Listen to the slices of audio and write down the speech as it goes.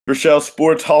Rochelle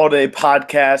Sports Holiday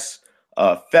Podcast,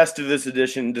 Festivus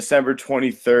edition, December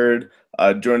 23rd.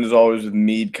 Joined as always with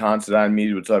Mead, Considine.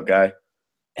 Mead, what's up, guy?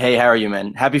 Hey, how are you,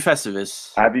 man? Happy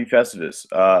Festivus. Happy Festivus.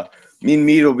 Me and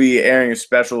Mead will be airing a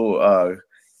special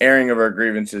airing of our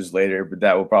grievances later, but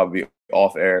that will probably be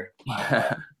off air.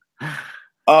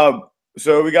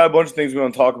 So we got a bunch of things we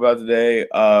want to talk about today.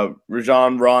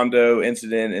 Rajon Rondo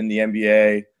incident in the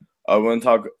NBA. We want to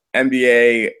talk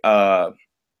NBA,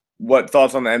 what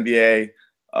thoughts on the NBA,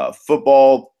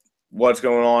 football, what's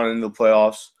going on in the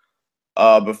playoffs.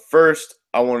 But first,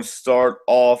 I want to start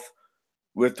off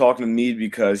with talking to Mead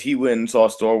because he went and saw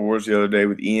Star Wars the other day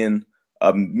with Ian.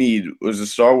 Mead, was the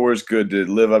Star Wars good? Did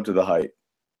it live up to the hype?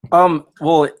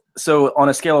 Well, so on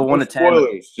a scale of 1 to 10,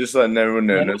 spoilers. Just letting everyone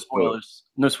know. no spoilers.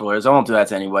 No spoilers. I won't do that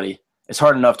to anybody. It's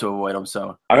hard enough to avoid them.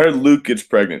 So I heard Luke gets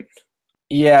pregnant.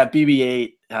 yeah,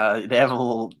 BB-8. They have a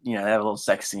little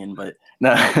sex scene, but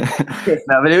no, no.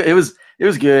 But it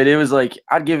was good. It was like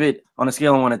I'd give it on a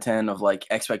scale of 1 to 10 of like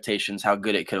expectations, how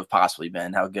good it could have possibly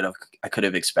been, how good I could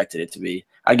have expected it to be.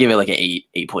 I'd give it like an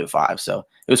 8.5. So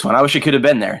it was fun. I wish it could have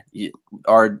been there.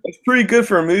 It's pretty good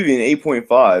for a movie, an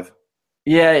 8.5.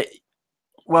 Yeah.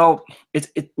 Well,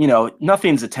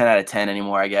 nothing's a 10 out of 10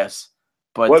 anymore, I guess.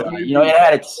 But it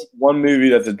had its one movie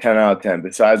that's a 10 out of 10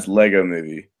 besides Lego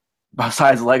Movie.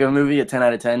 Besides Lego Movie, a 10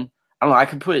 out of 10. I don't know. I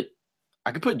could put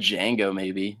Django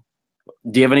maybe.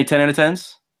 Do you have any 10 out of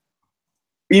 10s?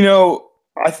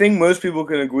 I think most people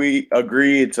can agree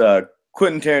it's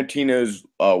Quentin Tarantino's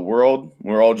world.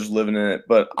 We're all just living in it.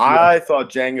 But I thought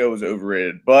Django was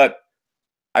overrated. But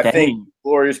I think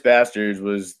Inglourious Basterds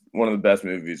was one of the best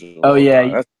movies. Oh yeah,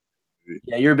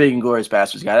 yeah. You're a big Inglourious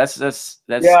Basterds guy. That's.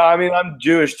 Yeah, I mean, I'm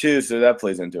Jewish too, so that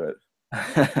plays into it.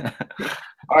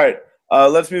 All right,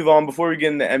 let's move on. Before we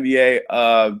get into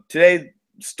NBA, today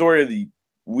story of the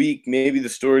week, maybe the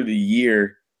story of the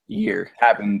year.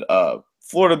 Happened.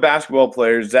 Florida basketball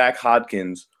player Zach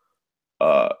Hodkins,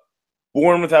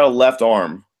 born without a left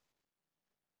arm,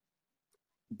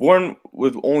 born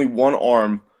with only one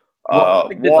arm.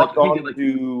 Walked on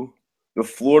to the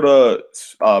Florida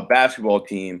basketball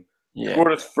team,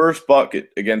 scored his first bucket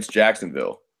against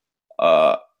Jacksonville.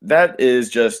 That is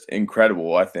just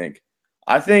incredible, I think.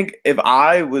 I think if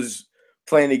I was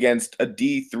playing against a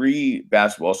D3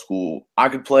 basketball school, I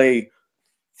could play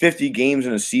 50 games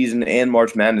in a season and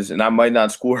March Madness, and I might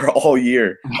not score all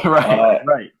year.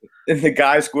 Right. And the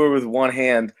guy scored with one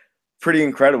hand. Pretty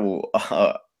incredible.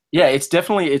 Yeah, it's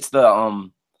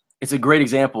a great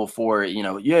example for,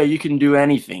 you can do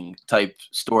anything type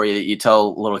story that you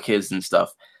tell little kids and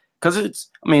stuff. Because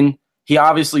he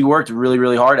obviously worked really,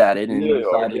 really hard at it. And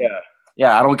decided,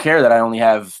 I don't care that I only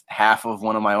have half of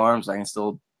one of my arms. I can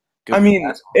still go.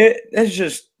 It's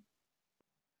just,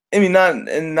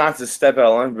 not to step out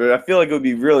of line, but I feel like it would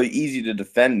be really easy to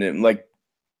defend him. Like,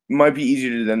 it might be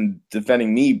easier than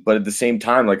defending me, but at the same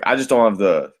time, like, I just don't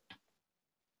have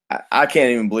I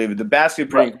can't even believe it. The basket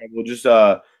pretty incredible. Just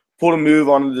pulled a move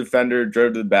on the defender,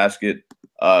 drove to the basket,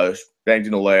 banked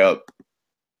in a layup.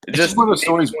 It's just one of those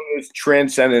stories. One of those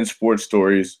transcendent sports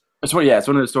stories. It's one of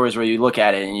those stories where you look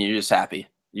at it and you're just happy.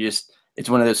 It's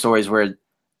one of those stories where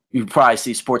you probably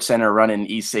see SportsCenter running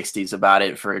E60s about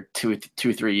it for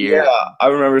 2-3 years. Yeah, I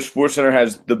remember SportsCenter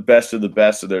has the best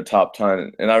of their top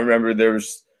 10, and I remember there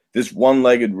was this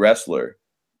one-legged wrestler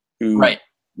who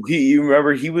you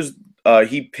remember he was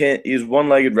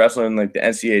one-legged wrestler in like the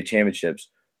NCAA championships,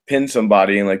 pinned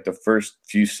somebody in like the first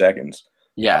few seconds.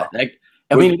 Yeah, it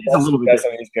is a little bit. That's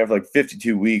on ESPN for like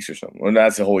 52 weeks or something. Well,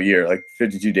 that's a whole year, like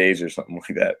 52 days or something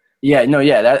like that. Yeah, no,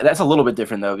 yeah, that's a little bit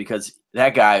different though because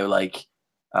that guy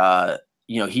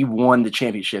he won the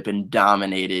championship and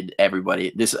dominated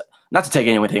everybody. This not to take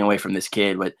anything away from this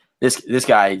kid, but this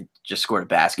guy just scored a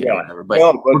basket or whatever. But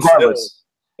regardless,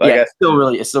 it's still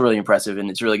really impressive and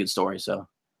it's a really good story. So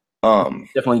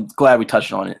definitely glad we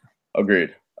touched on it.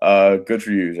 Agreed. Good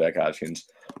for you, Zach Hodgkins.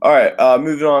 All right,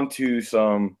 moving on to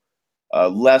some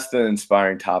less than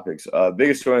inspiring topics.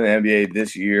 Biggest story in the NBA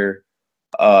this year,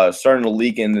 starting to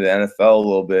leak into the NFL a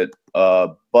little bit.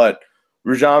 But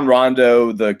Rajon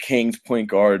Rondo, the Kings point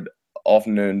guard,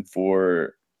 often known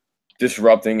for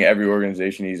disrupting every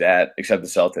organization he's at, except the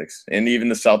Celtics, and even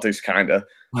the Celtics kind of.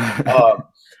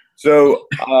 So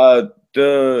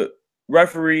the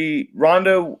referee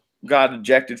Rondo got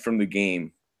ejected from the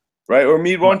game, right? Or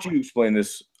Mead, why don't you explain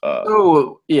this?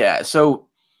 So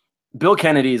Bill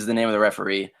Kennedy is the name of the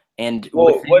referee, and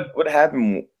what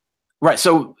happened? Right.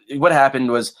 So what happened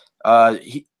was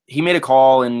he made a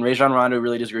call, and Rajon Rondo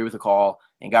really disagreed with the call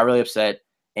and got really upset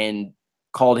and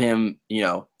called him,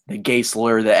 the gay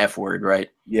slur, the F word, right?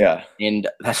 Yeah. And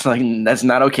that's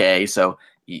not okay. So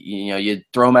you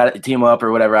throw him out, team up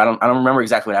or whatever. I don't remember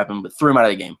exactly what happened, but threw him out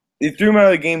of the game. They threw him out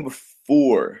of the game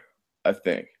before, I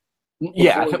think.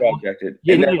 Yeah, Before he got ejected.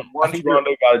 Yeah, and then yeah, once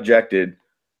Rondo got ejected,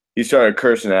 he started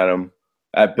cursing at him,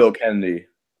 at Bill Kennedy,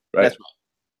 right? That's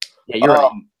right. Yeah, you're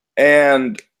right.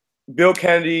 And Bill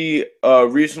Kennedy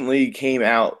recently came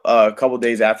out a couple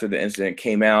days after the incident,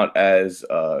 came out as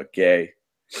gay.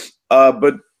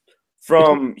 But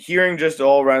from hearing just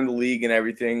all around the league and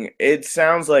everything, it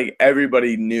sounds like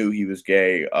everybody knew he was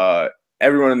gay.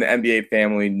 Everyone in the NBA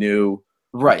family knew.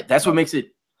 Right. That's what makes it.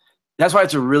 That's why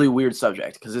it's a really weird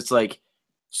subject, because it's like,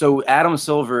 so Adam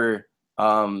Silver,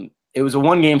 it was a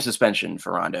 1-game suspension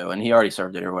for Rondo, and he already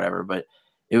served it or whatever. But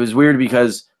it was weird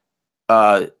because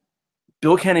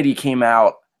Bill Kennedy came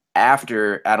out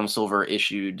after Adam Silver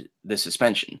issued the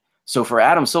suspension. So for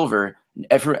Adam Silver,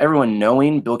 everyone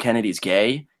knowing Bill Kennedy's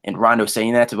gay and Rondo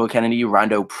saying that to Bill Kennedy,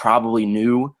 Rondo probably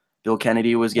knew Bill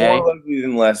Kennedy was gay. More likely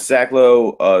than less. Zach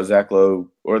Lowe, of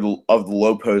the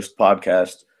Low Post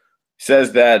podcast,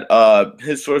 says that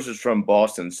his sources from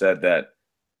Boston said that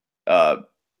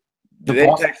they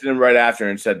texted him right after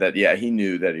and said that, yeah, he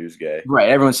knew that he was gay. Right.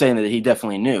 Everyone's saying that he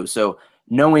definitely knew. So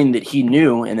knowing that he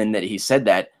knew and then that he said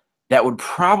that, that would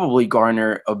probably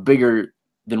garner a bigger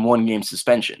than 1-game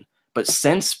suspension. But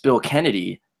since Bill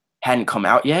Kennedy hadn't come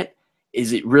out yet,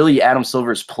 is it really Adam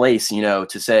Silver's place, to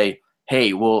say,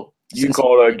 hey, well, you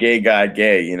called a gay guy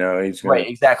gay, he's right,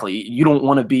 exactly. You don't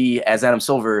want to be, as Adam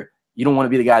Silver, you don't want to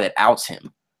be the guy that outs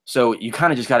him. So you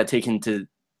kind of just got to take into,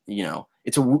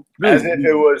 it's a really as if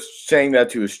it was saying that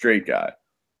to a straight guy.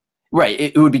 Right.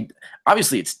 It would be,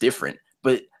 obviously it's different,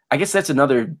 but I guess that's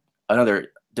another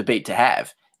debate to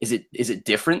have. Is it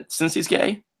different since he's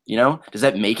gay? Does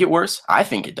that make it worse? I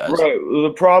think it does. Right. Well,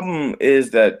 the problem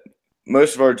is that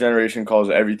most of our generation calls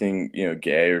everything,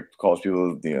 gay, or calls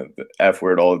people, the F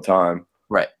word all the time.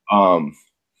 Right. And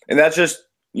that's just,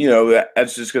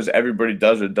 that's just because everybody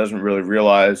does it, doesn't really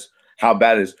realize how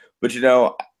bad it is. But,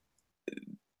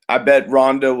 I bet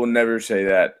Rondo will never say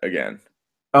that again.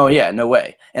 Oh, yeah, no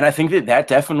way. And I think that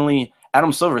definitely,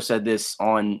 Adam Silver said this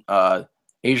on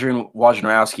Adrian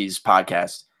Wojnarowski's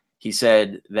podcast. He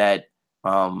said that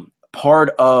part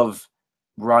of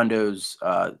Rondo's,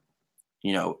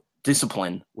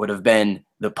 discipline would have been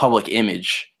the public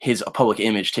image, his public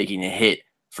image taking a hit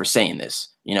for saying this,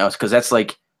 because that's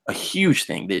like a huge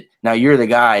thing. That now you're the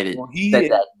guy that he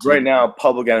said that right now,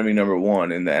 public enemy number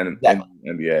 1 in the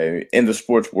NBA, in the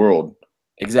sports world.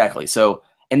 Exactly. So,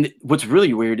 and what's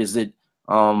really weird is that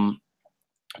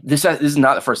this is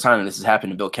not the first time that this has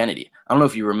happened to Bill Kennedy. I don't know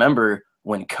if you remember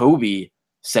when Kobe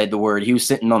said the word. He was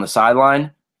sitting on the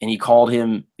sideline and he called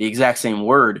him the exact same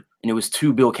word, and it was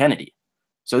to Bill Kennedy.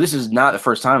 So this is not the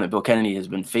first time that Bill Kennedy has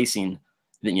been facing,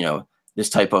 this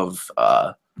type of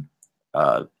I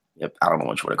don't know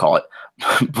what you want to call it,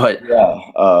 but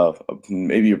yeah,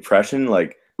 maybe oppression,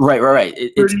 like right.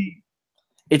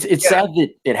 It's sad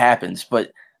that it happens,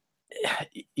 but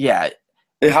yeah.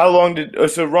 How long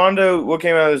so Rondo? What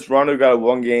came out of this? Rondo got a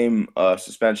 1-game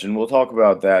suspension. We'll talk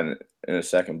about that in a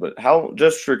second. But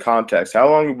just for context, how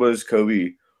long was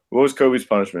Kobe? What was Kobe's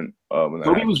punishment?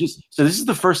 Kobe was so this is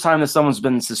the first time that someone's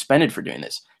been suspended for doing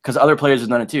this, because other players have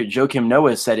done it too. Joakim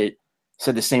Noah said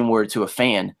the same word to a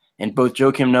fan, and both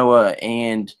Joakim Noah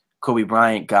and Kobe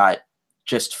Bryant got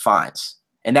just fines.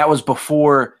 And that was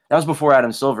before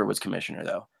Adam Silver was commissioner,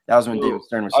 though. That was when David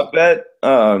Stern was. I bet,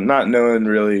 not knowing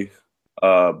really,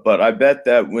 but I bet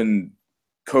that when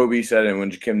Kobe said it and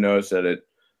when Joakim Noah said it,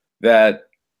 that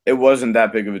it wasn't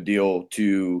that big of a deal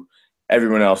to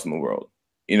everyone else in the world.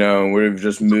 We've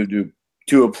just moved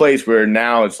to a place where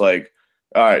now it's like,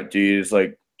 all right, dude, it's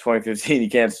like 2015. You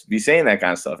can't be saying that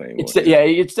kind of stuff anymore. It's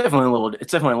definitely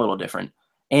a little different.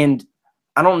 And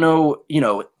I don't know,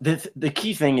 the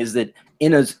key thing is that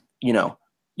you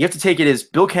have to take it as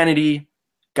Bill Kennedy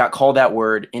got called that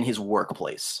word in his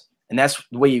workplace. And that's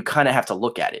the way you kind of have to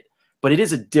look at it. But it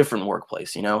is a different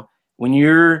workplace,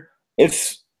 when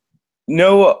it's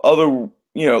no other,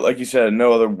 like you said,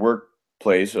 no other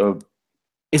workplace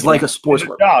it's like a sports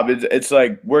job. It's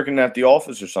like working at the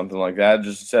office or something like that.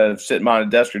 Just instead of sitting behind a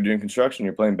desk or doing construction,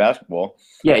 you're playing basketball.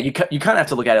 Yeah, you kind of have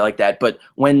to look at it like that. But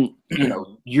when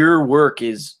your work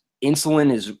is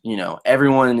insulin, is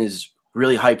everyone is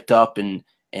really hyped up and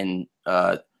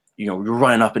you're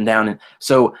running up and down, and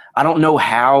so I don't know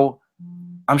how.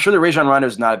 I'm sure that Rajon Rondo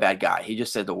is not a bad guy. He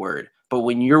just said the word. But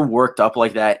when you're worked up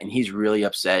like that and he's really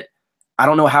upset, I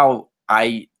don't know how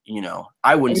I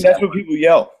wouldn't. That's what people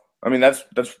yell. I mean, that's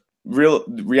real.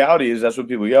 The reality is that's what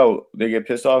people yell. They get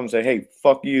pissed off and say, "Hey,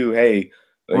 fuck you." Hey,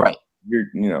 right.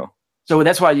 You're. So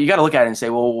that's why you got to look at it and say,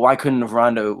 well, why couldn't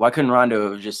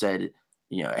Rondo have just said,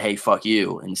 hey, fuck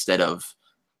you, instead of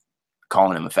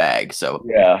calling him a fag. So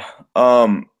Yeah.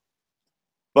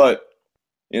 But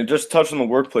just touch on the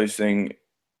workplace thing.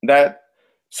 That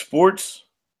sports,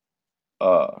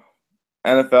 uh,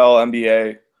 NFL,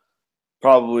 NBA,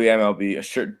 probably MLB,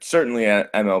 certainly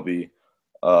MLB.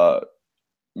 Uh,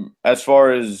 as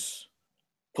far as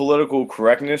political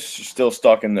correctness, still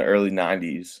stuck in the early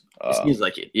 '90s. it seems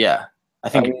like it. Yeah, I I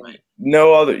think you're mean, right.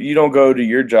 no other. You don't go to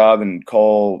your job and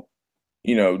call,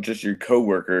 just your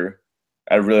coworker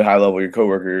at a really high level. Your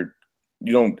coworker,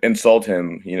 you don't insult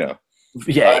him.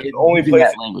 Yeah, The only using place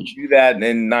that that language. you do that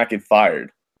and not get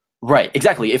fired. Right,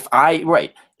 exactly. If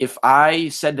I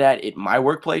said that at my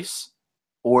workplace,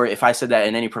 or if I said that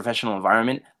in any professional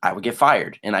environment, I would get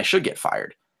fired, and I should get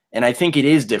fired. And I think it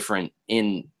is different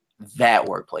in that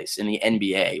workplace, in the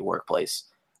NBA workplace,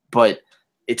 but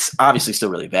it's obviously still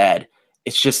really bad.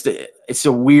 It's just it's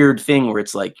a weird thing where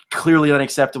it's like clearly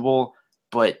unacceptable,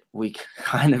 but we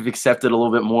kind of accept it a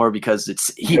little bit more because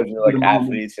it's Because heat you're of like the moment.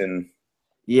 athletes and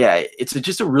Yeah, it's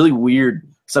just a really weird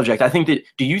subject. I think that.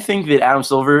 Do you think that Adam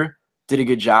Silver did a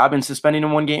good job in suspending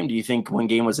him one game? Do you think one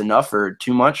game was enough or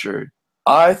too much? Or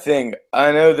I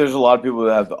know there's a lot of people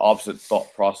that have the opposite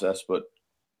thought process, but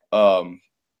um,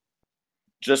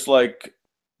 just like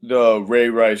the Ray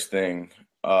Rice thing,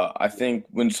 I think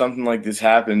when something like this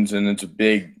happens and it's a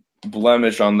big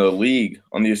blemish on the league,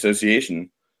 on the association,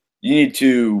 you need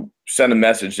to send a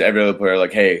message to every other player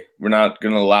like, hey, we're not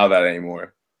going to allow that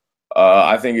anymore.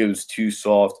 I think it was too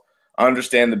soft. I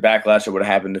understand the backlash that would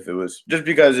have happened if it was just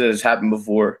because it has happened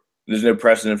before. There's no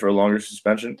precedent for a longer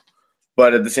suspension.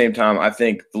 But at the same time, I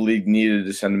think the league needed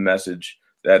to send a message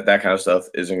that that kind of stuff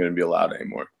isn't going to be allowed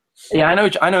anymore. yeah, I know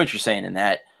what you're saying in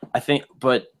that. I think,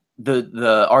 but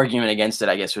the argument against it,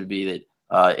 I guess, would be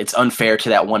that it's unfair to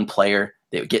that one player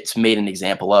that gets made an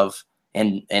example of,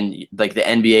 and like the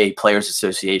NBA Players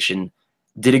Association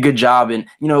did a good job. And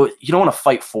you don't want to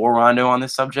fight for Rondo on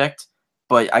this subject,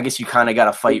 but I guess you kind of got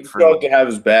to fight You for. have to have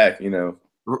his back.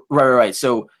 Right.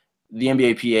 So the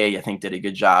NBA PA, I think, did a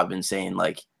good job in saying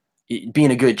like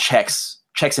being a good checks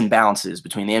and balances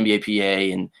between the NBA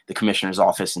PA and the commissioner's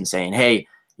office, and saying, hey,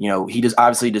 he does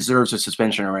obviously deserves a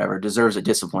suspension or whatever, deserves a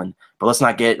discipline, but let's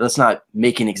not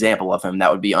make an example of him.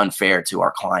 That would be unfair to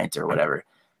our client or whatever.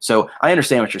 So I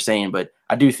understand what you're saying, but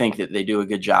I do think that they do a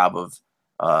good job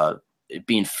of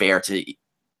being fair to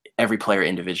every player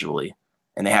individually,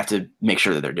 and they have to make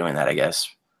sure that they're doing that, I guess.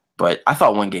 But I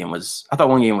thought one game was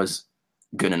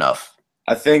good enough.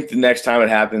 I think the next time it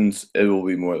happens, it will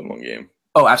be more than one game.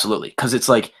 Oh, absolutely, because it's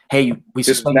like, hey, we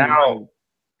Because suspended. now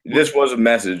this was a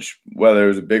message, whether it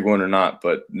was a big one or not.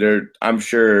 But I'm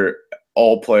sure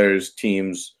all players,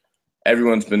 teams,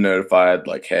 everyone's been notified.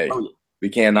 Like, hey, Oh, we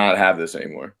cannot have this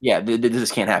anymore. yeah,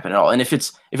 this can't happen at all. And if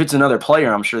it's another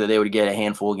player, I'm sure that they would get a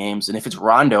handful of games. And if it's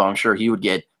Rondo, I'm sure he would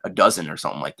get a dozen or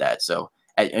something like that. So,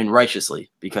 and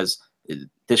righteously, because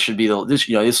this should be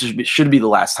should be the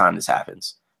last time this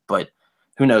happens. But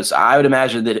who knows? I would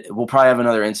imagine that we'll probably have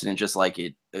another incident just like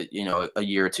it, a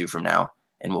year or two from now,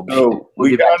 and we'll be. So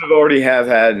we kind of already have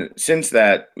had since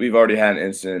that we've already had an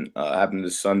incident happen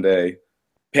this Sunday.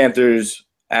 Panthers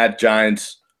at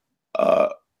Giants.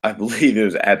 I believe it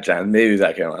was at Giants. Maybe it was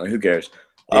at Carolina. Who cares?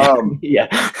 Yeah.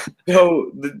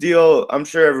 So the deal, I'm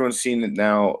sure everyone's seen it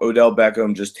now. Odell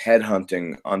Beckham just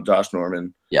headhunting on Josh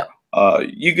Norman. Yeah.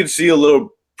 You could see a little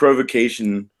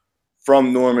provocation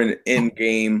from Norman in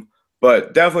game,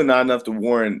 but definitely not enough to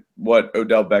warrant what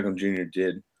Odell Beckham Jr.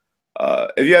 did.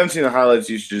 If you haven't seen the highlights,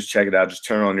 you should just check it out. Just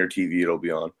turn on your TV; it'll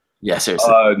be on. Yeah,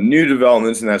 seriously. New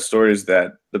developments in that story is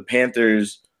that the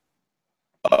Panthers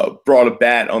brought a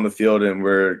bat on the field and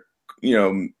were,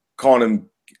 calling him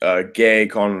gay,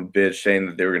 calling him a bitch, saying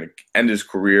that they were going to end his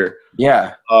career.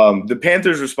 Yeah. The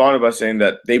Panthers responded by saying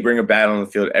that they bring a bat on the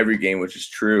field every game, which is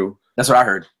true. That's what I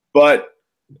heard. But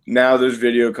now there's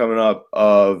video coming up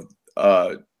of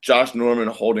Josh Norman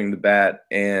holding the bat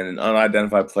and an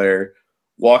unidentified player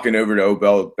walking over to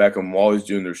Odell Beckham while he's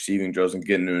doing the receiving drills and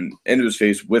getting into his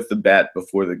face with the bat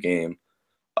before the game.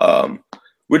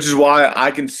 Which is why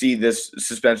I can see this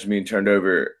suspension being turned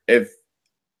over. If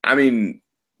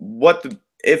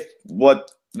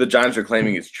what the Giants are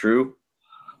claiming is true,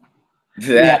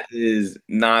 that is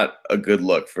not a good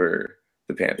look for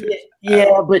the Panthers.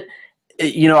 Yeah, but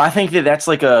I think that's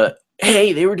like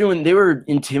hey, they were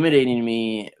intimidating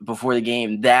me before the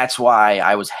game. That's why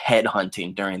I was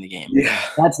headhunting during the game. Yeah,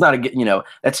 that's not a good.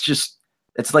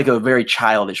 It's like a very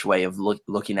childish way of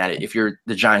looking at it. If you're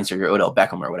the Giants or you're Odell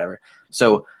Beckham or whatever.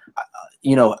 So,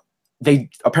 they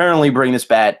apparently bring this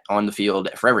bat on the field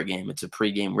for every game. It's a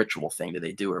pregame ritual thing that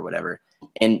they do or whatever.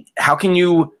 And how can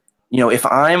you if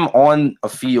I'm on a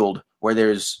field where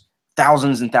there's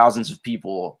thousands and thousands of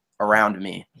people around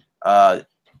me,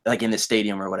 like in the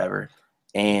stadium or whatever,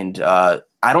 and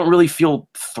I don't really feel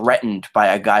threatened by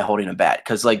a guy holding a bat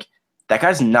because like that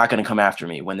guy's not going to come after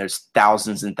me when there's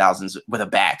thousands and thousands with a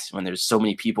bat, when there's so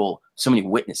many people, so many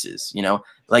witnesses,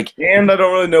 like. And I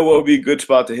don't really know what would be a good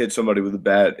spot to hit somebody with a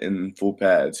bat in full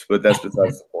pads, but that's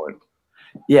besides the point.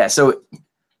 Yeah, so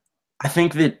I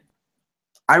think that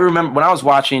I remember when I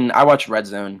watched Red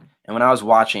Zone, and when I was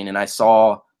watching and I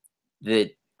saw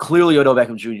that clearly Odell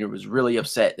Beckham Jr. was really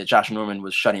upset that Josh Norman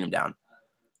was shutting him down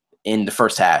in the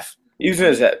first half. Using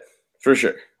his head, for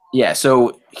sure. Yeah,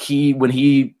 so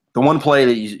the one play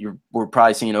that we're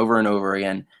probably seeing over and over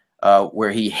again,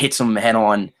 where he hits him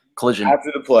head-on collision.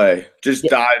 After the play, just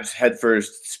dives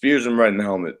headfirst, spears him right in the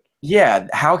helmet. Yeah,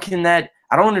 how can that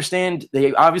 – I don't understand.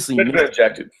 They obviously – Could have been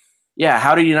ejected. Yeah,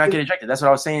 how did he not get ejected? That's what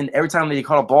I was saying. Every time they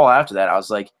caught a ball after that, I was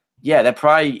like, yeah, that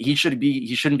probably he shouldn't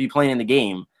be playing in the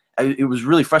game. It was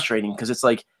really frustrating because it's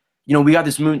like, we got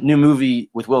this new movie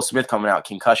with Will Smith coming out,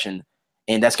 Concussion,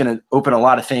 and that's going to open a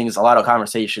lot of things, a lot of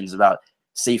conversations about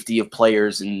safety of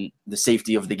players and the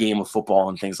safety of the game of football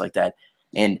and things like that.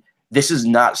 And this is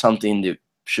not something that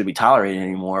should be tolerated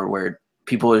anymore, where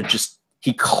people are just –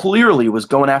 he clearly was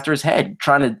going after his head,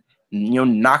 trying to,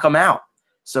 knock him out.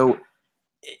 So –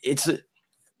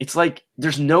 it's like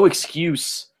there's no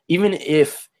excuse, even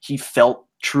if he felt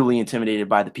truly intimidated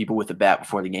by the people with the bat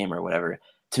before the game or whatever.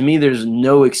 To me, there's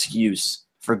no excuse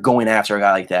for going after a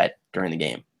guy like that during the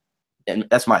game. And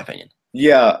that's my opinion.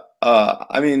 Yeah,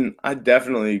 I mean, I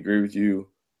definitely agree with you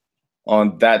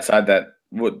on that side that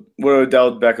what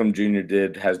Odell Beckham Jr.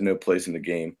 did has no place in the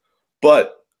game.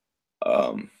 But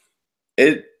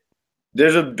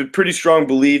there's a pretty strong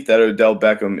belief that Odell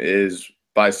Beckham is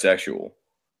bisexual.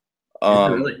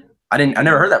 Really? I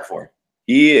never heard that before.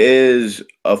 He is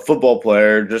a football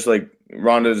player, just like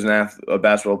Rondo's a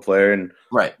basketball player, and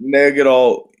right. They get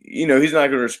all he's not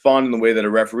going to respond in the way that a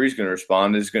referee's going to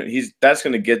respond. That's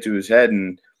going to get to his head,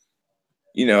 and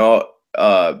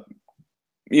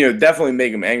definitely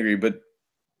make him angry. But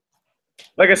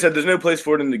like I said, there's no place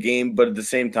for it in the game. But at the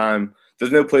same time,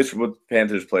 there's no place for what the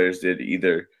Panthers players did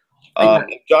either.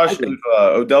 If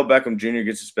Odell Beckham Jr.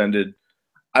 gets suspended,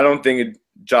 I don't think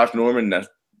Josh Norman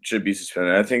should be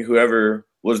suspended. I think whoever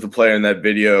was the player in that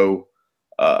video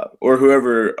or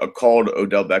whoever called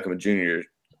Odell Beckham Jr.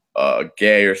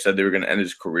 Gay or said they were going to end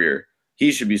his career,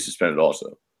 he should be suspended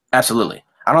also. Absolutely.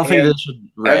 I don't think that should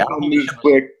 – right.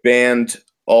 Quick banned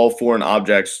all foreign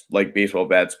objects like baseball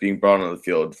bats being brought on the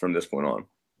field from this point on.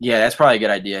 Yeah, that's probably a good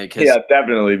idea. Yeah,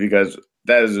 definitely, because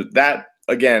that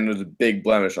again was a big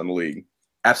blemish on the league.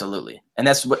 Absolutely. And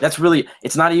that's really –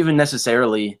 it's not even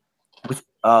necessarily with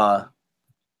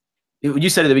you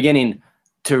said at the beginning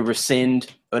to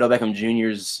rescind Odell Beckham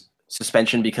Jr.'s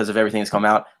suspension because of everything that's come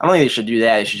out. I don't think they should do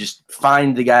that. They should just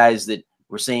find the guys that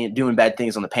were doing bad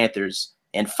things on the Panthers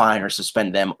and fine or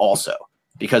suspend them also.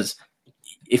 Because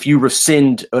if you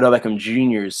rescind Odell Beckham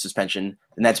Jr.'s suspension,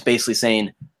 then that's basically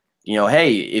saying,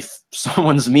 hey, if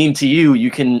someone's mean to you,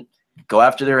 you can go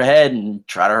after their head and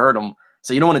try to hurt them.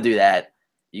 So you don't want to do that.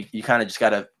 You kind of just got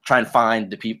to try and find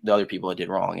the other people that did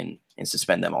wrong and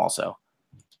suspend them also.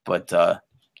 But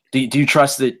do you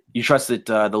trust that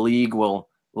the league will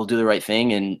do the right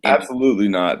thing? And absolutely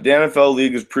not. The NFL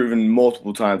league has proven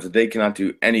multiple times that they cannot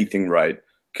do anything right,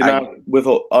 cannot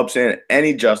withhold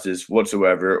any justice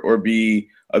whatsoever, or be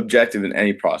objective in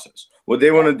any process. What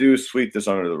they want to do is sweep this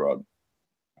under the rug.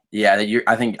 Yeah,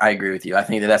 I think I agree with you. I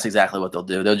think that's exactly what they'll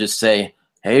do. They'll just say,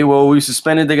 hey, well, we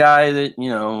suspended the guy that,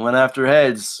 went after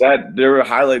heads. That there were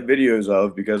highlight videos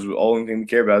of, because the only thing we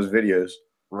care about is videos.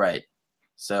 Right.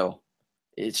 So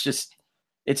it's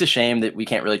a shame that we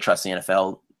can't really trust the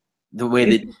NFL the way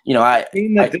that,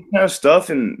 this kind of stuff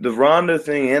and the Rondo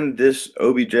thing and this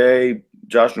OBJ,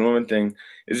 Josh Norman thing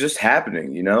is just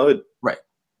happening, Right.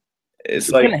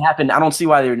 It's like going to happen. I don't see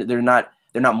why they're not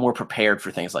more prepared for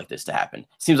things like this to happen. It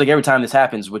seems like every time this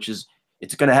happens,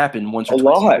 it's going to happen once or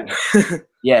twice. A lot.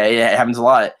 Yeah, it happens a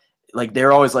lot. Like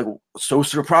they're always like so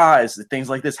surprised that things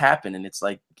like this happen, and it's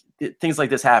like things like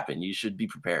this happen. You should be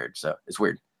prepared. So it's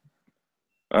weird.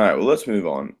 All right, well, let's move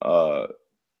on.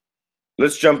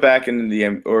 Let's jump back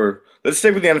into let's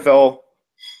stick with the NFL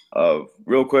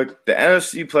real quick. The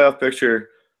NFC playoff picture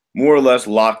more or less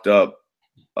locked up.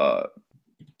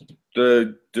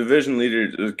 The division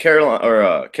leader,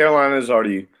 Carolina's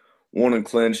already won and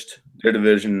clinched their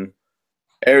division.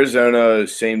 Arizona,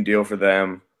 same deal for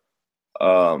them.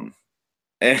 And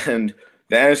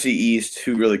the NFC East,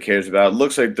 who really cares about it?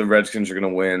 Looks like the Redskins are going to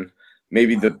win.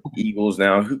 Maybe the Eagles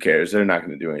now. Who cares? They're not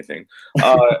going to do anything.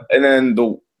 And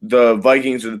then the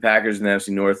Vikings or the Packers in the NFC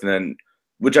North, and then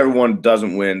whichever one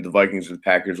doesn't win, the Vikings or the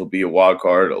Packers will be a wild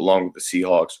card along with the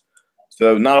Seahawks.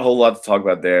 So not a whole lot to talk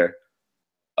about there.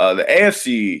 The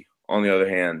AFC, on the other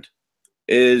hand,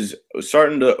 is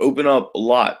starting to open up a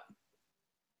lot.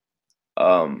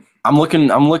 I'm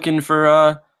looking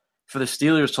for the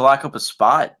Steelers to lock up a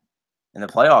spot in the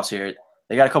playoffs here.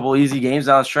 They got a couple easy games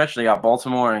down the stretch. They got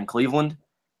Baltimore and Cleveland.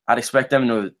 I'd expect them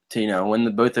to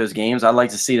win both those games. I'd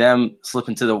like to see them slip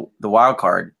into the wild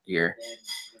card here.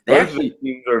 Both of the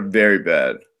teams are very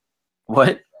bad.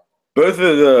 What? Both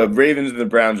of the Ravens and the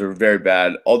Browns are very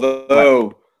bad.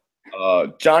 Although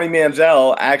Johnny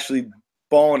Manziel actually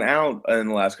balling out in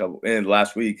the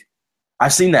last week.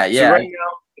 I've seen that. Yeah. So right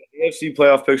now, the AFC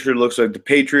playoff picture looks like the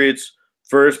Patriots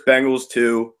first, Bengals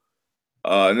 2,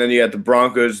 and then you got the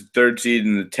Broncos 3rd seed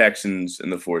and the Texans in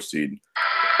the 4th seed.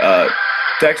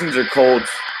 Texans are Colts,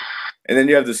 and then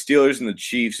you have the Steelers and the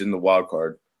Chiefs in the wild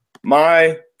card.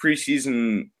 My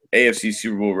preseason AFC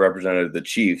Super Bowl representative, the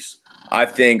Chiefs, I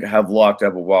think have locked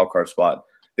up a wild card spot.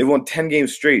 They've won 10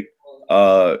 games straight.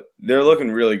 They're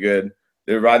looking really good.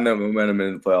 They're riding that momentum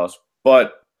into the playoffs.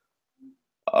 But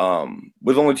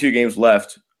with only 2 games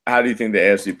left, how do you think the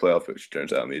AFC playoff picture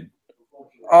turns out, Mead?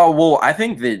 Oh, well, I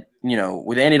think that,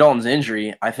 with Andy Dalton's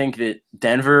injury, I think that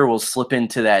Denver will slip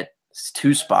into that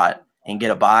 2 spot and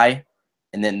get a bye,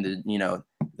 and then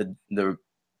the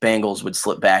Bengals would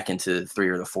slip back into 3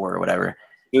 or the 4 or whatever.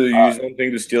 So you don't think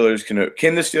the Steelers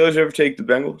can the Steelers ever take the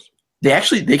Bengals?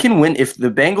 They can win if the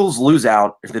Bengals lose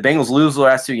out. If the Bengals lose the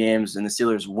last 2 games and the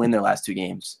Steelers win their last 2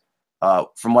 games,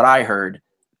 from what I heard,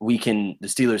 the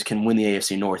Steelers can win the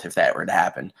AFC North if that were to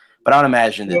happen. But I would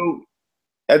imagine that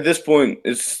at this point,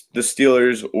 it's the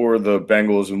Steelers or the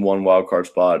Bengals in one wild card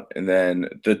spot, and then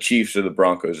the Chiefs or the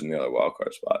Broncos in the other wild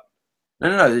card spot.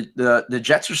 No. The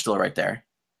Jets are still right there.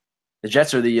 The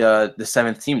Jets are the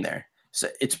 7th team there. So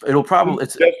it'll probably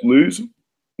Jets lose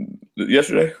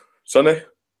yesterday, Sunday.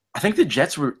 I think the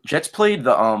Jets played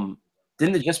the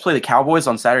didn't the Jets play the Cowboys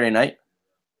on Saturday night?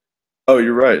 Oh,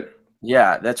 you're right.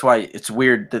 Yeah, that's why it's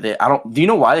weird that do you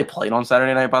know why they played on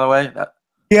Saturday night, by the way?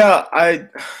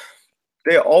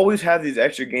 They always have these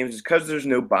extra games. It's because there's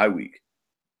no bye week.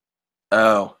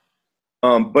 Oh.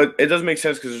 But it doesn't make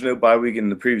sense because there's no bye week in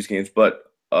the previous games. But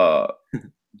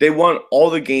they want all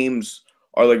the games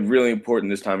are like really important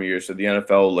this time of year, so the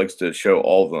NFL likes to show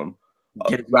all of them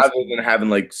rather than having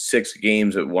like 6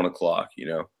 games at 1 o'clock.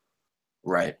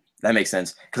 Right, that makes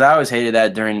sense. Because I always hated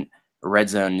that during Red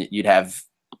Zone, you'd have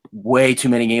way too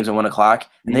many games at 1 o'clock,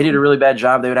 and they did a really bad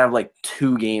job. They would have like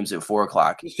 2 games at 4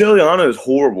 o'clock. Siciliano is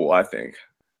horrible. I think.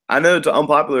 I know it's an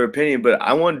unpopular opinion, but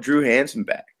I want Drew Hansen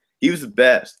back. He was the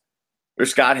best. Or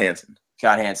Scott Hansen.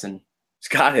 Scott Hansen.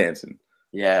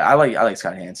 Yeah, I like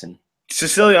Scott Hansen.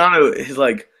 Siciliano is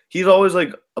like he's always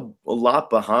like a lot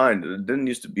behind. It didn't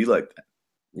used to be like that.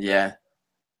 Yeah,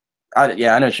 I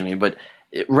know what you mean. But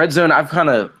Red Zone, I've kind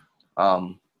of I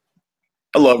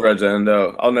love Red Zone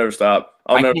though. I'll never stop.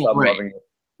 I'll never stop loving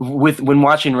it. When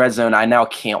watching Red Zone, I now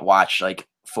can't watch like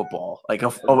football, like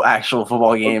an actual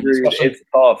football game. It's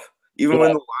tough. Even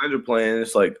when the Lions are playing,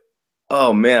 it's like,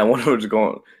 oh man, I wonder what's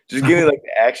going on. Just give me like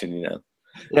the action, Yeah.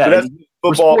 But that's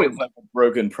football is like a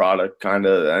broken product, kind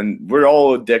of, and we're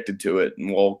all addicted to it,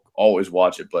 and we'll always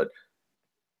watch it. But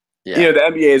the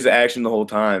NBA is action the whole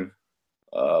time.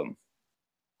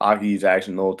 Hockey is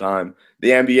action the whole time. The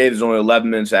NBA there's only 11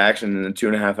 minutes of action in a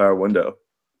 2.5-hour window.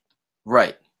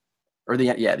 Right, or the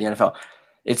NFL.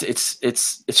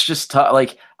 It's just tough.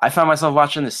 Like I found myself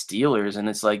watching the Steelers, and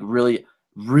it's like really,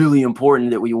 really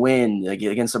important that we win like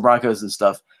against the Broncos and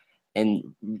stuff. And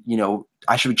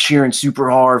I should be cheering super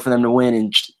hard for them to win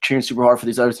and cheering super hard for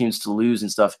these other teams to lose and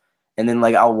stuff. And then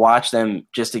like I'll watch them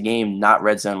just a game, not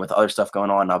Red Zone, with other stuff going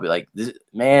on. And I'll be like,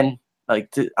 man,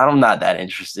 like I'm not that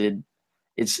interested.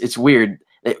 It's weird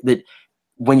that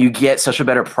when you get such a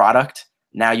better product,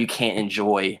 now you can't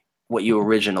enjoy what you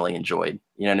originally enjoyed.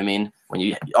 You know what I mean?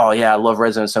 When I love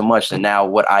Red Zone so much, and now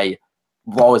what I've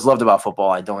always loved about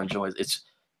football, I don't enjoy. It's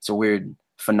a weird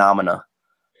phenomena.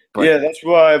 But yeah, that's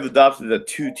why I've adopted the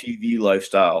 2 TV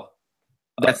lifestyle.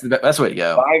 That's the way to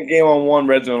go. 5 game on one,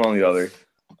 Red Zone on the other.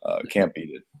 Can't beat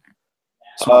it.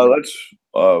 Let's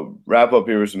wrap up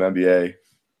here with some NBA.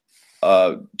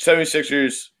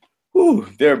 76ers,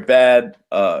 they're bad.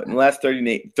 In the last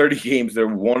 30 games, they're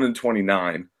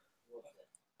 1-29.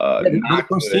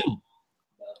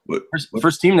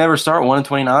 First team never start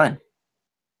 1-29.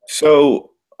 So,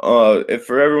 if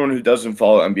for everyone who doesn't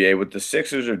follow NBA, what the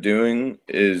Sixers are doing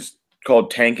is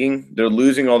called tanking. They're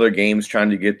losing all their games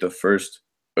trying to get the first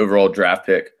overall draft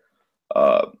pick.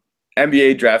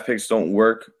 NBA draft picks don't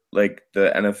work like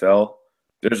the NFL.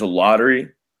 there's a lottery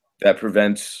that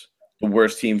prevents the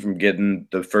worst team from getting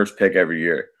the first pick every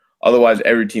year. Otherwise,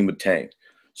 every team would tank.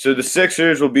 So the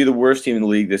Sixers will be the worst team in the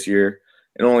league this year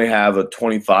and only have a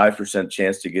 25%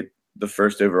 chance to get the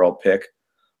first overall pick.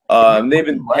 They've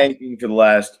been tanking for the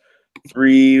last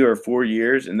 3 or 4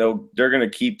 years, and they're going to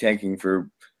keep tanking for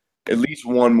at least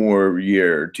 1 more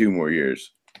year or 2 more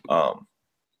years. I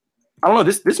don't know.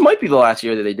 This might be the last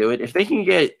year that they do it. If they can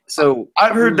get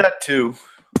I've heard that too.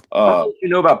 I don't know if you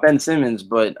know about Ben Simmons,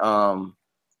 but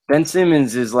Ben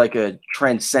Simmons is like a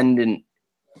transcendent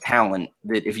talent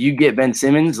that if you get Ben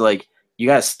Simmons, like you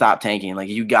got to stop tanking. Like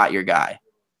you got your guy,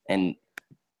 and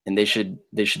they should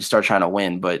start trying to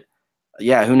win. But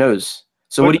yeah, who knows?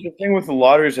 So the thing with the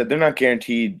lottery is that they're not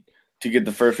guaranteed to get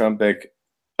the first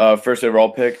overall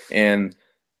pick, and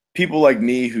people like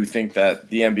me who think that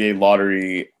the NBA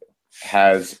lottery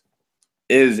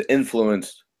is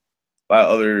influenced by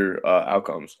other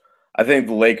outcomes. I think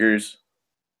the Lakers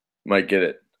might get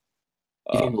it.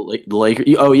 The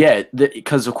Lakers? Oh yeah,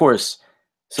 because of course.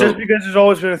 So just because there's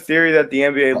always been a theory that the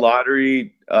NBA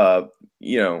lottery,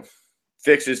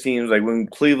 fixes teams. Like when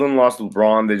Cleveland lost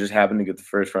LeBron, they just happened to get the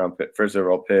first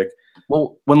overall pick.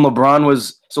 Well, when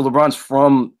LeBron's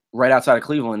from right outside of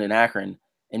Cleveland in Akron,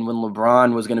 and when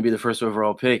LeBron was going to be the first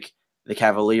overall pick, the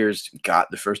Cavaliers got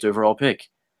the first overall pick.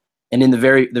 And in the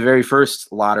very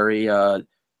first lottery,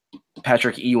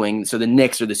 Patrick Ewing, so the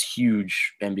Knicks are this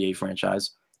huge NBA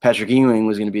franchise. Patrick Ewing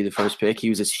was going to be the first pick. He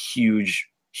was this huge,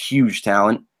 huge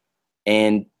talent.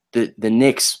 And the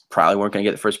Knicks probably weren't going to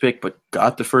get the first pick, but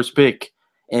got the first pick.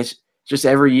 And it's just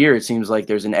every year it seems like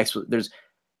there's an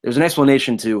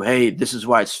explanation to, hey, this is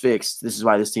why it's fixed. This is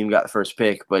why this team got the first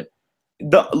pick. But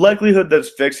the likelihood that it's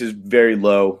fixed is very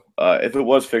low. If it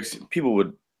was fixed, people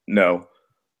would know.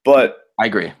 But I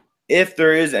agree. If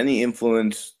there is any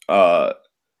influence,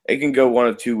 it can go one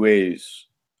of 2 ways.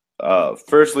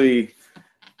 Firstly,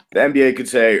 the NBA could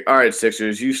say, all right,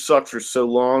 Sixers, you sucked for so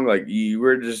long. Like, you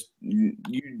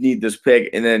need this pick,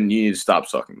 and then you need to stop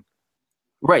sucking.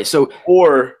 Right. So,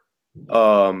 or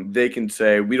they can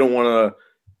say, we don't want to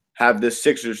have this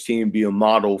Sixers team be a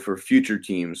model for future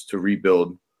teams to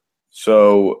rebuild.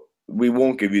 So we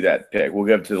won't give you that pick. We'll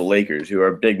give it to the Lakers, who are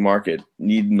a big market,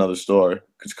 need another star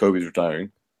because Kobe's retiring.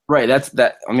 Right.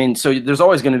 I mean, so there's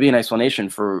always going to be an explanation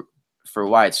for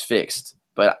why it's fixed.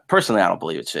 But personally, I don't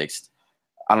believe it's fixed.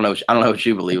 I don't know what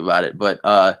you believe about it. But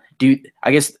I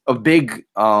guess a big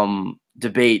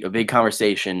debate, a big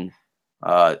conversation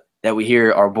that we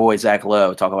hear our boy Zach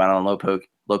Lowe talk about on Low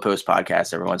Post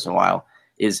podcast every once in a while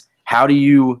is how do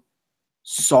you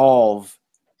solve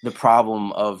the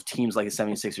problem of teams like the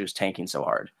 76ers tanking so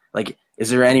hard? Like, is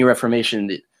there any reformation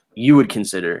that you would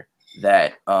consider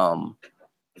that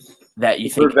that you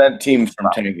think prevent teams from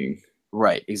tanking?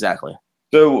 Right, exactly.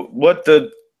 So what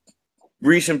the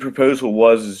recent proposal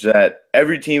was is that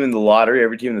every team in the lottery,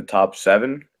 every team in the top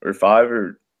 7 or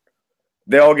 5,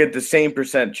 they all get the same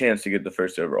 % chance to get the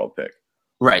first overall pick.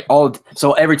 Right.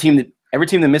 So every team that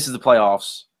misses the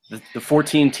playoffs, the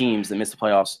 14 teams that miss the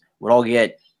playoffs would all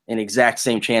get an exact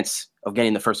same chance of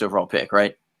getting the first overall pick,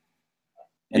 right?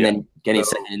 And then getting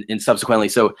and subsequently.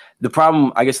 So the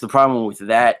problem with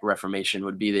that reformation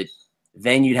would be that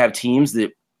then you'd have teams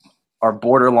that are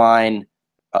borderline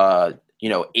 8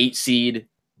 seed,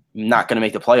 not going to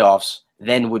make the playoffs,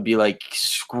 then would be like,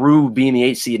 screw being the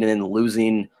 8 seed and then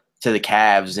losing to the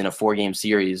Cavs in a 4-game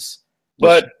series.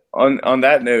 But on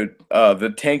that note,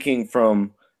 the tanking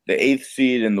from the 8th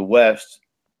seed in the West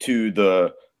to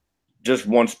the just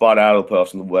one spot out of the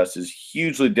playoffs in the West is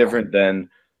hugely different than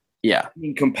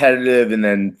being competitive and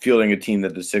then fielding a team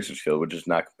that the Sixers field, which is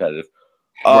not competitive.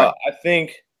 Right. I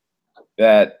think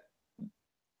that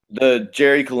the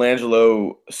Jerry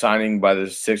Colangelo signing by the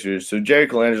Sixers. So Jerry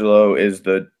Colangelo is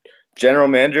the general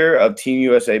manager of Team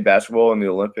USA basketball in the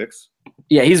Olympics.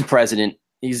 Yeah, he's president.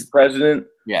 He's president.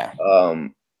 Yeah.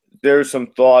 There's some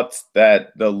thoughts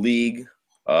that the league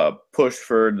pushed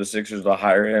for the Sixers to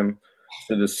hire him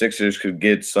so the Sixers could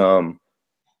get some,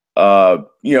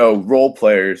 role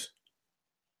players.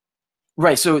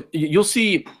 Right. So you'll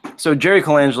see. So Jerry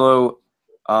Colangelo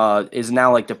is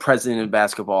now like the president of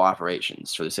basketball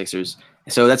operations for the Sixers.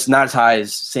 So that's not as high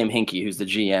as Sam Hinkie, who's the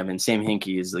GM, and Sam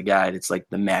Hinkie is the guy that's like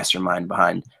the mastermind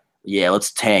behind. Yeah,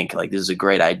 let's tank. Like, this is a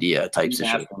great idea type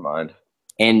situation. Mastermind.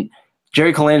 And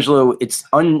Jerry Colangelo,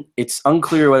 it's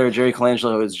unclear whether Jerry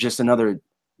Colangelo is just another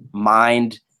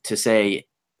mind to say,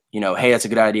 hey, that's a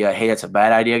good idea. Hey, that's a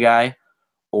bad idea guy.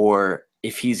 Or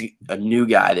if he's a new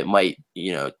guy that might,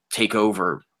 take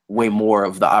over way more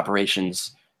of the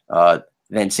operations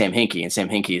than Sam Hinkie. And Sam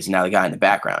Hinkie is now the guy in the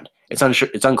background. It's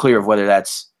unclear of whether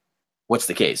that's what's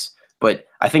the case. But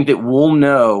I think that we'll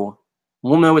know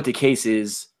what the case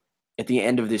is at the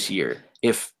end of this year.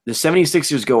 If the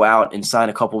 76ers go out and sign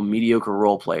a couple mediocre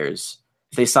role players,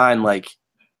 if they sign like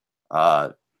I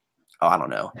don't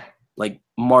know, like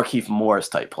Markieff Morris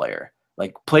type player,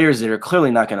 like players that are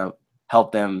clearly not going to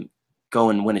help them go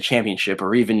and win a championship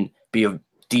or even be a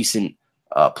decent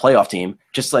playoff team,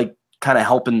 just like kind of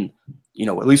helping,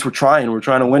 at least we're trying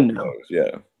to win now.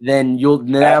 Yeah. Then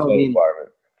that'll mean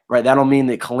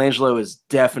that Colangelo is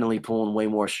definitely pulling way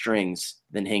more strings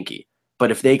than Hinkie.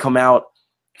 But if they come out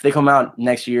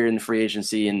next year in the free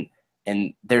agency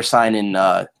and they're signing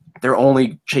they're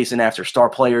only chasing after star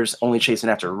players, only chasing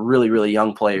after really, really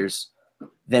young players,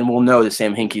 then we'll know that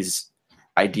Sam Hinkie's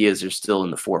ideas are still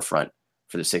in the forefront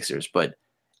for the Sixers. But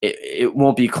it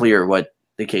won't be clear what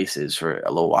the case is for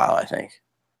a little while, I think.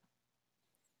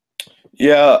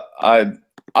 Yeah, I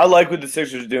like what the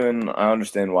Sixers are doing. I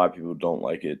understand why people don't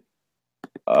like it.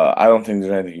 I don't think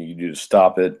there's anything you can do to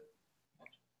stop it.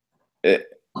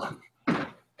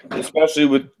 Especially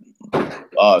with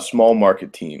small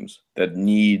market teams that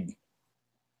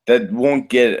won't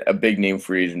get a big name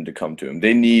free agent to come to them.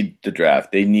 They need the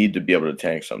draft. They need to be able to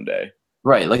tank someday.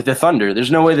 Right, like the Thunder.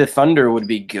 There's no way the Thunder would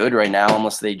be good right now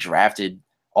unless they drafted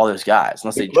all those guys.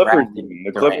 Unless the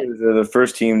Clippers are the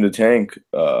first team to tank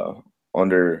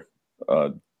under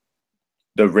the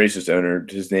racist owner.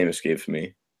 His name escapes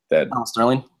me.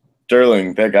 Sterling.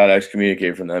 Sterling that got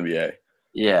excommunicated from the NBA.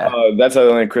 Yeah, that's how they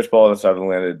landed Chris Paul. That's how they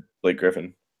landed Blake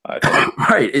Griffin.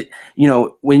 Right.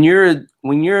 When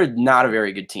you're not a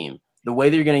very good team, the way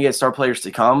that you're going to get star players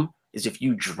to come is if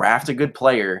you draft a good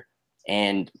player,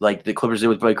 and like the Clippers did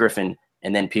with Blake Griffin,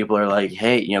 and then people are like,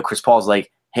 hey, Chris Paul's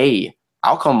like, hey,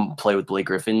 I'll come play with Blake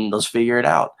Griffin. Let's figure it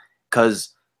out.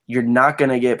 Because you're not going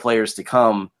to get players to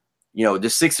come. The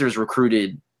Sixers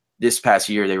recruited this past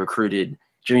year. They recruited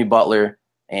Jimmy Butler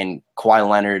and Kawhi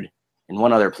Leonard and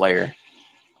one other player.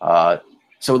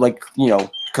 So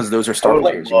because those are star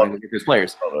players, you want to get those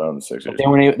players. They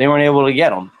weren't able to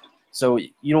get them. So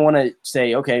you don't want to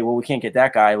say, okay, well, we can't get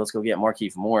that guy. Let's go get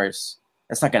Markieff Morris.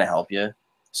 That's not going to help you.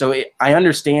 So I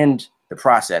understand the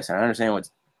process and I understand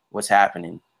what's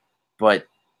happening, but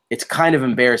it's kind of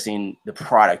embarrassing the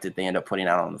product that they end up putting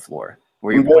out on the floor.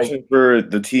 Embarrassing for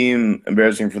the team,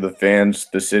 embarrassing for the fans,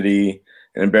 the city,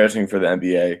 and embarrassing for the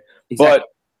NBA. Exactly. But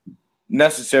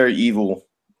necessary evil.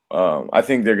 I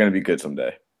think they're going to be good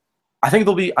someday. I think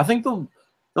they'll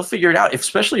figure it out.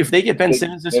 Especially if they get Ben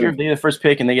Simmons this year, if they get the first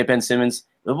pick and they get Ben Simmons,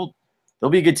 they'll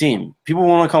be a good team. People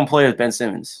want to come play with Ben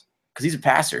Simmons because he's a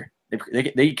passer.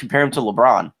 They compare him to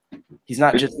LeBron. He's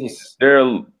not just this. There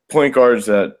are point guards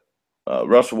that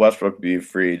Russell Westbrook will be a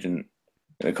free agent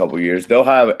in a couple of years. They'll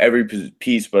have every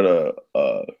piece but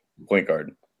a point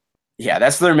guard. Yeah,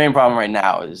 that's their main problem right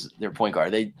now is their point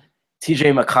guard.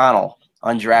 T.J. McConnell,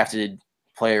 undrafted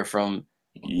player from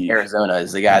Arizona,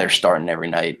 is the guy they're starting every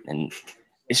night, and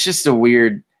it's just a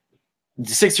weird.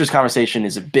 The Sixers conversation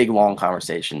is a big, long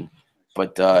conversation,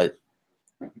 but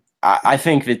I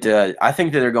think that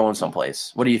they're going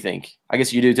someplace. What do you think? I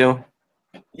guess you do too.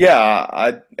 Yeah,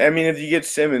 I mean, if you get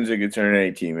Simmons, it could turn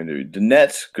any team into. The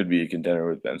Nets could be a contender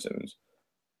with Ben Simmons.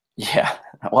 Yeah,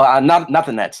 well, not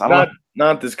the Nets.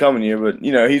 Not this coming year, but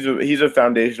he's a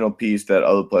foundational piece that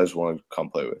other players want to come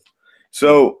play with.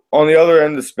 So on the other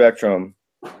end of the spectrum,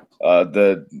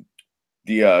 the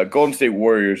Golden State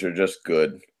Warriors are just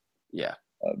good. Yeah,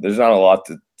 there's not a lot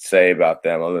to say about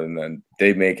them other than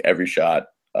they make every shot.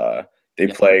 They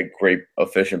play great,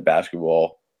 efficient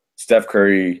basketball. Steph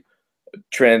Curry,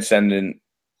 transcendent,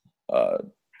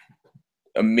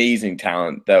 amazing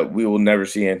talent that we will never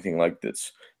see anything like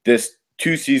this. This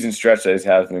 2-season stretch that is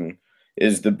happening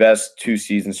is the best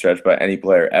 2-season stretch by any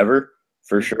player ever,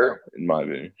 for sure, in my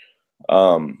opinion.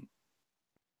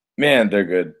 Man, they're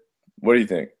good. What do you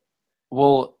think?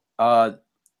 Well,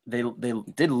 they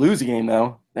did lose a game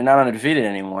though. They're not undefeated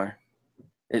anymore.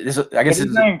 I guess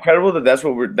isn't that incredible that's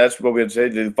what we had to say.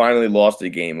 They finally lost a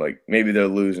game. Like maybe they're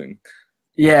losing.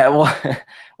 Yeah.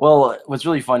 Well, what's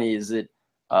really funny is that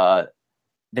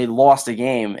they lost a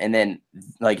game, and then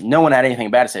like no one had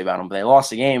anything bad to say about them, but they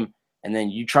lost a game, and then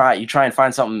you try and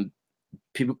find something.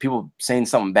 People saying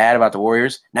something bad about the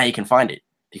Warriors. Now you can find it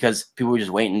because people were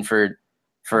just waiting for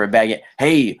a bad game.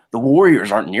 Hey, the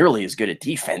Warriors aren't nearly as good at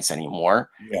defense anymore.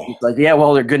 Yeah. It's like, yeah,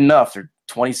 well, they're good enough. They're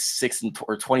 26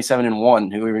 or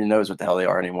 27-1. Who even knows what the hell they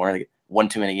are anymore? They won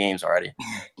too many games already.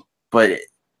 But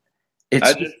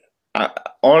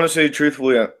honestly,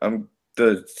 truthfully,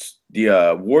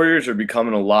 the Warriors are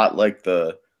becoming a lot like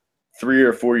the 3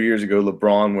 or 4 years ago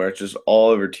LeBron, where it's just all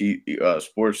over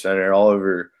Sports Center, all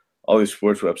over all these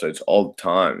sports websites all the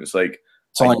time. It's like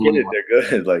I get it, they're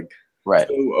good. Like Right.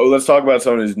 So let's talk about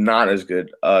someone who's not as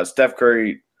good. Steph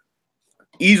Curry,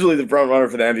 easily the front runner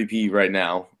for the MVP right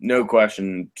now. No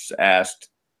questions asked.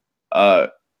 How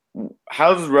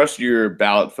does the rest of your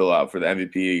ballot fill out for the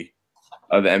MVP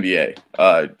of the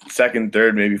NBA? Second,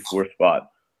 third, maybe fourth spot.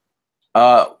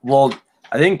 Well,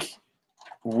 I think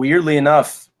weirdly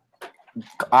enough,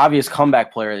 obvious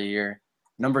comeback player of the year,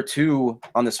 number 2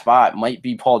 on the spot might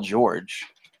be Paul George.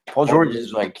 Paul George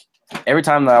is like every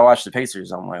time that I watch the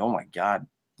Pacers, I'm like, oh my god.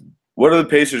 What are the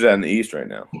Pacers at in the East right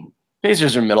now?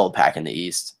 Pacers are middle of the pack in the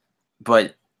East,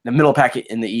 but the middle pack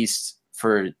in the East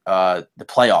for the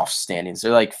playoff standings,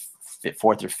 they're like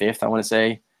 4th or 5th, I want to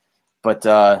say,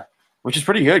 but which is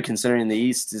pretty good considering the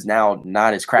East is now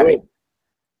not as crappy. Cool.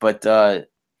 But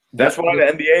that's why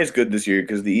the NBA is good this year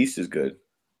because the East is good.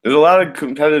 There's a lot of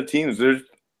competitive teams.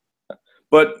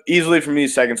 But easily for me,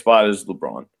 second spot is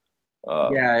LeBron.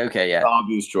 Yeah. The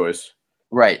obvious choice.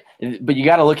 Right, but you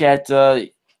got to look at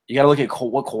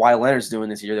what Kawhi Leonard's doing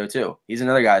this year though too. He's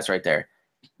another guy that's right there.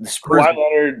 The Spurs. Kawhi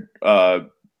Leonard,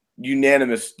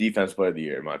 unanimous defense player of the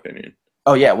year in my opinion.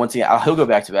 Oh yeah, once again, he'll go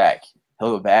back to back.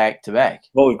 He'll go back to back.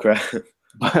 Holy crap!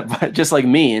 But just like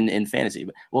me in fantasy,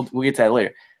 but we'll get to that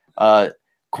later.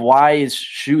 Kawhi is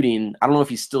shooting. I don't know if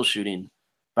he's still shooting,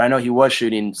 but I know he was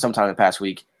shooting sometime in the past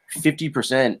week.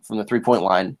 50% from the 3-point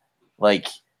line, like,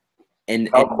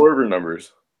 and Kyle Korver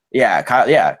numbers. Yeah,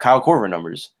 Kyle Korver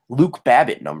numbers, Luke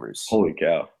Babbitt numbers. Holy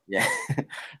cow! Yeah,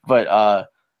 but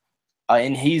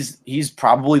and he's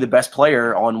probably the best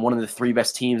player on one of the 3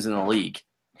 best teams in the league.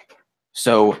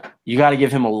 So you got to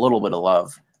give him a little bit of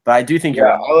love. But I do think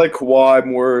I like Kawhi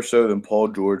more so than Paul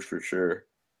George for sure.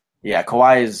 Yeah,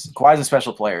 Kawhi's a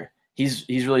special player. He's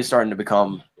really starting to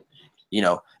become,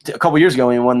 a couple years ago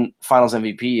when he won Finals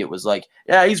MVP, it was like,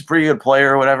 yeah, he's a pretty good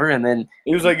player or whatever, and then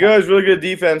he was like, yeah, he's really good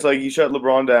defense. Like he shut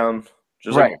LeBron down,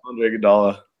 just like Andre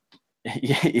Iguodala.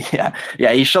 Yeah,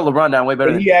 he shut LeBron down way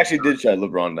better. But he actually did shut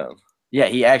LeBron down. Yeah,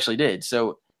 he actually did.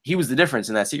 So he was the difference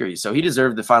in that series. So he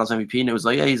deserved the Finals MVP, and it was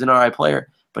like, yeah, he's an all right player.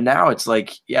 But now it's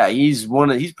like, yeah, he's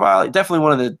probably definitely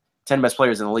one of the 10 best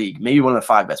players in the league, maybe one of the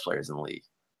 5 best players in the league.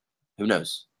 Who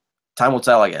knows? Time will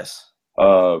tell, I guess.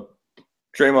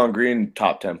 Draymond Green,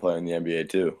 top 10 player in the NBA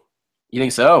too. You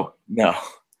think so? No,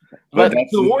 but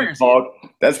that's the Warriors.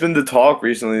 That's been the talk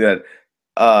recently that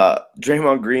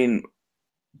Draymond Green.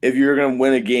 If you're gonna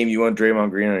win a game, you want Draymond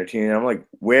Green on your team. And I'm like,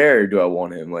 where do I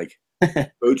want him? Like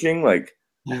coaching, like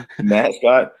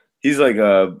mascot. He's like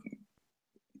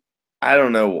I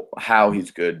don't know how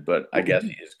he's good, but I guess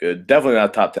he is good. Definitely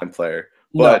not a top 10 player.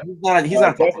 But no, he's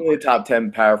not definitely a top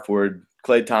 10 power forward.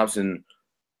 Klay Thompson,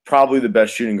 probably the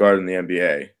best shooting guard in the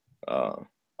NBA.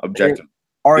 Objective.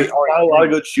 There's not a lot of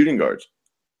good shooting guards.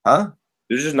 Huh?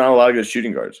 There's just not a lot of good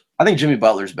shooting guards. I think Jimmy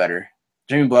Butler's better.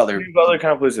 Jimmy Butler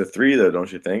kind of plays a 3, though,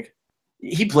 don't you think?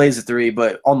 He plays a 3,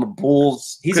 but on the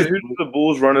Bulls, who does the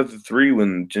Bulls run at the 3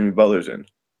 when Jimmy Butler's in?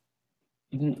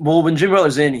 Well, when Jimmy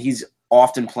Butler's in, he's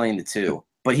often playing the 2,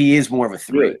 but he is more of a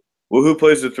 3. Really? Well, who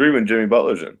plays the 3 when Jimmy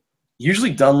Butler's in?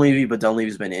 Usually Dunleavy, but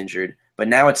Dunleavy's been injured. But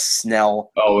now it's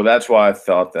Snell. Oh, well, that's why I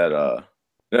thought that.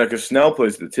 Because Snell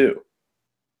plays the 2.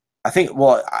 I think.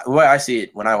 Well, the way I see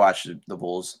it when I watch the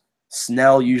Bulls,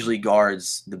 Snell usually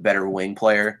guards the better wing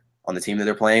player on the team that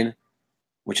they're playing,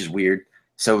 which is weird.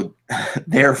 So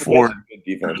therefore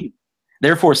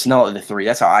Snell at the 3.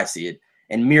 That's how I see it.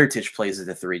 And Mirotic plays at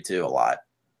the 3 too a lot.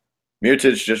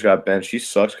 Mirotic just got benched. He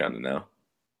sucks kind of now.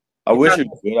 I wish he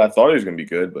was good. I thought he was going to be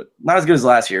good, but not as good as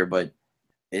last year. But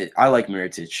I like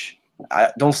Mirotic.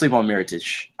 Don't sleep on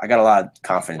Mirotic. I got a lot of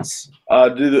confidence.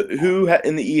 Who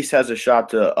in the East has a shot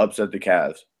to upset the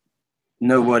Cavs?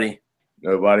 Nobody.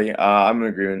 I'm in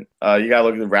agreement. You got to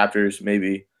look at the Raptors,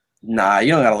 maybe. Nah,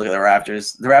 you don't got to look at the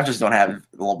Raptors. The Raptors don't have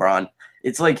LeBron.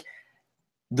 It's like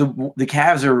the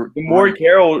Cavs are. Morey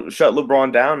Carroll shut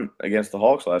LeBron down against the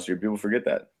Hawks last year. People forget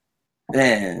that.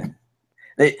 Man,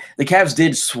 the Cavs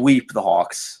did sweep the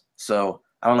Hawks, so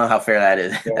I don't know how fair that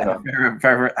is. Yeah.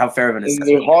 how fair of an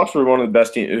assessment. The Hawks were one of the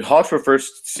best teams. The Hawks were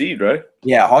first seed, right?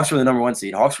 Yeah, Hawks were the number 1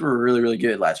 seed. Hawks were really, really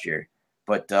good last year,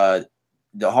 but the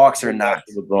Hawks are not.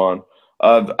 LeBron.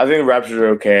 I think the Raptors are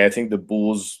okay. I think the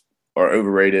Bulls are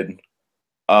overrated.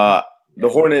 The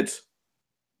Hornets.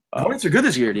 The Hornets are good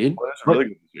this year, dude. Hornets are really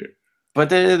good this year. But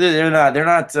they're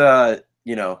not.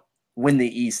 Win the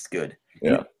East good.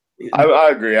 Yeah, I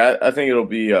agree. I think it'll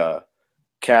be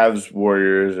Cavs,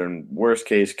 Warriors, and worst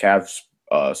case Cavs,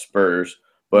 Spurs.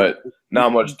 But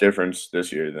not much difference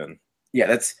this year. Then. Yeah,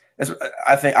 that's.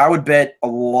 I think I would bet a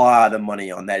lot of money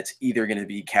on that. It's either going to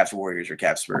be Cavs Warriors or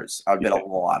Cavs Spurs. I would bet a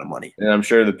lot of money. And I'm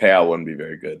sure the payout wouldn't be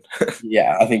very good.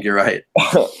 Yeah, I think you're right.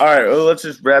 All right, well, let's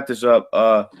just wrap this up.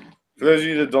 For those of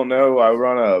you that don't know, I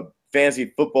run a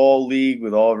fantasy football league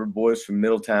with all of our boys from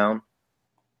Middletown.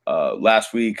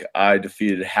 Last week, I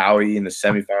defeated Howie in the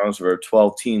semifinals of our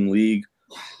 12-team league.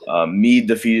 Mead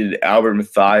defeated Albert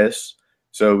Matthias.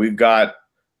 So we've got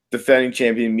defending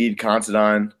champion Mead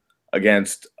Considine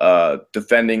against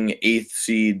defending 8th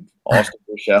seed Austin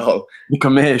Rochelle. The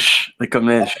commish.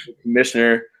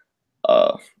 Commissioner.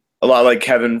 A lot like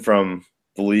Kevin from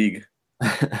the league.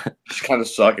 Just kind of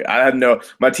suck.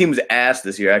 My team was ass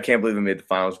this year. I can't believe I made the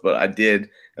finals, but I did.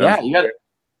 Yeah, you got it.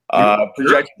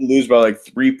 Projected to lose by like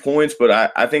 3 points, but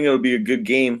I think it'll be a good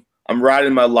game. I'm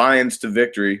riding my Lions to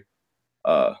victory.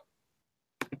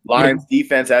 Lions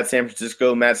defense at San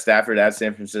Francisco, Matt Stafford at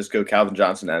San Francisco, Calvin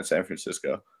Johnson at San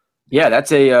Francisco. Yeah,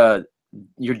 that's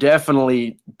you're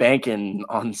definitely banking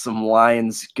on some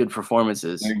Lions good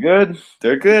performances.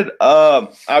 They're good.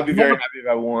 I'd be very happy if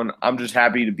I won. I'm just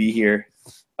happy to be here.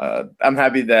 I'm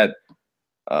happy that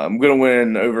I'm going to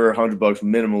win over $100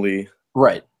 minimally.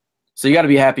 Right. So you got to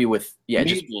be happy with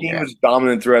just being team was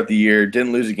dominant throughout the year.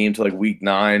 Didn't lose a game till like week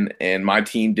 9, and my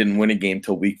team didn't win a game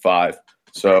till week 5.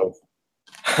 So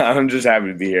I'm just happy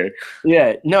to be here.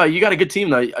 Yeah. No, you got a good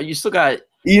team though. You still got.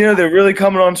 They're really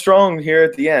coming on strong here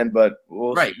at the end, but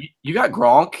right. You got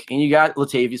Gronk and you got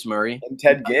Latavius Murray and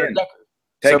Ted Ginn.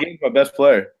 Ted Ginn's my best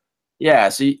player. Yeah.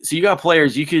 So you got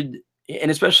players you could, and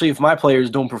especially if my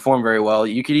players don't perform very well,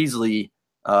 you could easily,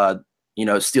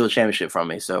 steal a championship from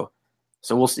me. So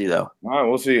we'll see though. All right,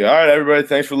 we'll see. All right, everybody.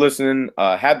 Thanks for listening.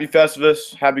 Happy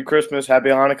Festivus, happy Christmas, happy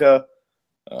Hanukkah,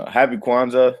 happy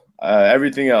Kwanzaa,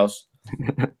 everything else.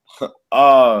 What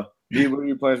are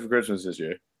your plans for Christmas this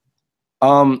year?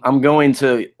 I'm going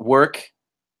to work.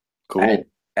 Cool.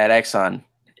 At Exxon.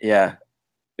 Yeah.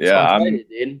 Yeah. I'm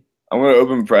going to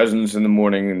open presents in the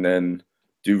morning and then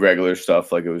do regular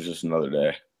stuff like it was just another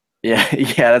day. Yeah.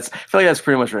 Yeah. I feel like that's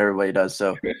pretty much what everybody does.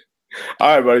 So.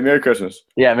 All right, buddy. Merry Christmas.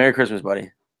 Yeah. Merry Christmas,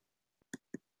 buddy.